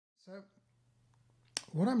So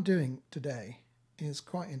what I'm doing today is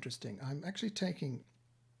quite interesting. I'm actually taking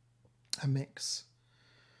a mix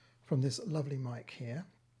from this lovely mic here.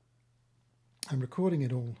 I'm recording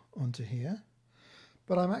it all onto here,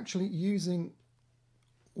 but I'm actually using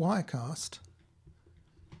Wirecast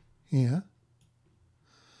here,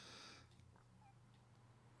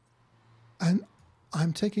 and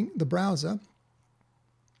I'm taking the browser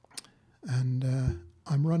and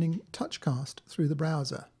I'm running Touchcast through the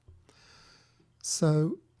browser.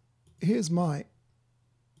 So here's my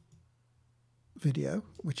video,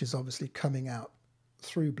 which is obviously coming out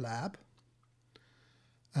through Blab,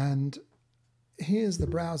 and here's the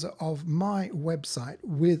browser of my website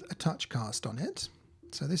with a Touchcast on it.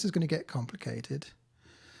 So this is going to get complicated,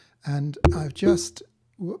 and I've just,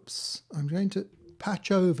 whoops, I'm going to patch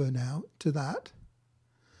over now to that,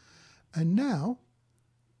 and now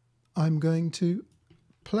I'm going to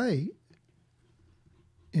play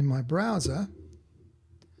in my browser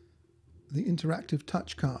the interactive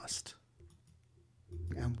Touchcast,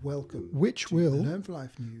 and welcome, which will Learn for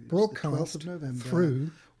Life News, broadcast the 12th of November,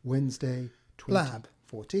 through Wednesday, Blab.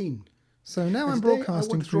 2014. So now I'm Today, broadcasting I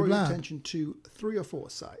want to through draw your Blab, attention to 3 or 4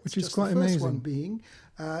 sites, which is Just quite the first amazing. one being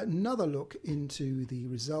another look into the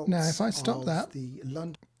results. Now, if I stop of that, the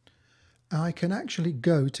London, I can actually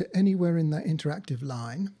go to anywhere in that interactive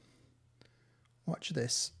line. Watch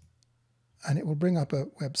this, and it will bring up a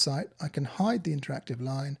website. I can hide the interactive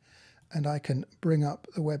line, and I can bring up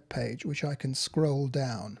the web page, which I can scroll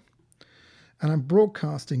down. And I'm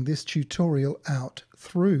broadcasting this tutorial out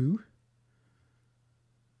through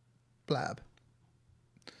Blab,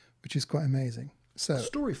 which is quite amazing. So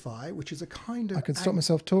Storyfy, which is a kind of... I can stop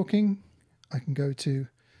myself talking. I can go to,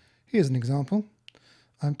 here's an example.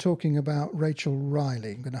 I'm talking about Rachel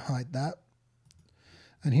Riley. I'm going to hide that.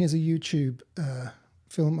 And here's a YouTube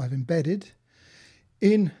film I've embedded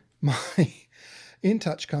in my in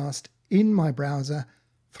Touchcast, in my browser,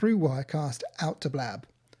 through Wirecast, out to Blab.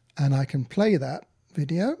 And I can play that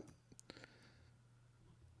video.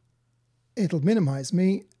 It'll minimize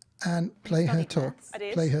me and play her talk.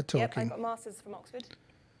 Play her talking. Yep, I got masters from Oxford.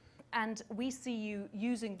 And we see you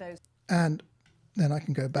using those. And then I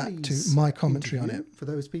can go back to my commentary on it. For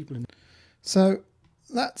those people in... So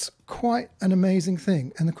that's quite an amazing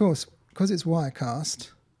thing. And of course, because it's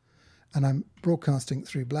Wirecast and I'm broadcasting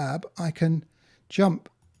through Blab, I can jump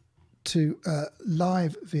to a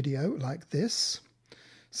live video like this.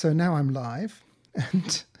 So now I'm live,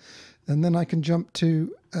 and then I can jump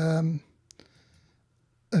to a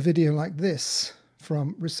video like this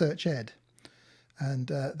from Research Ed, and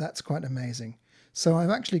that's quite amazing. So I've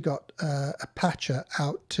actually got a patcher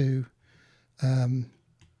out to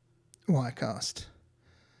Wirecast.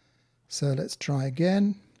 So let's try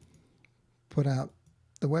again, put out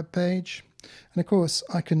the web page, and of course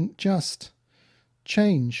I can just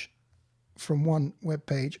change from one web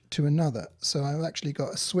page to another. So I've actually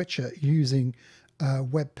got a switcher using a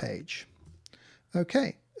web page.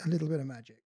 Okay, a little bit of magic.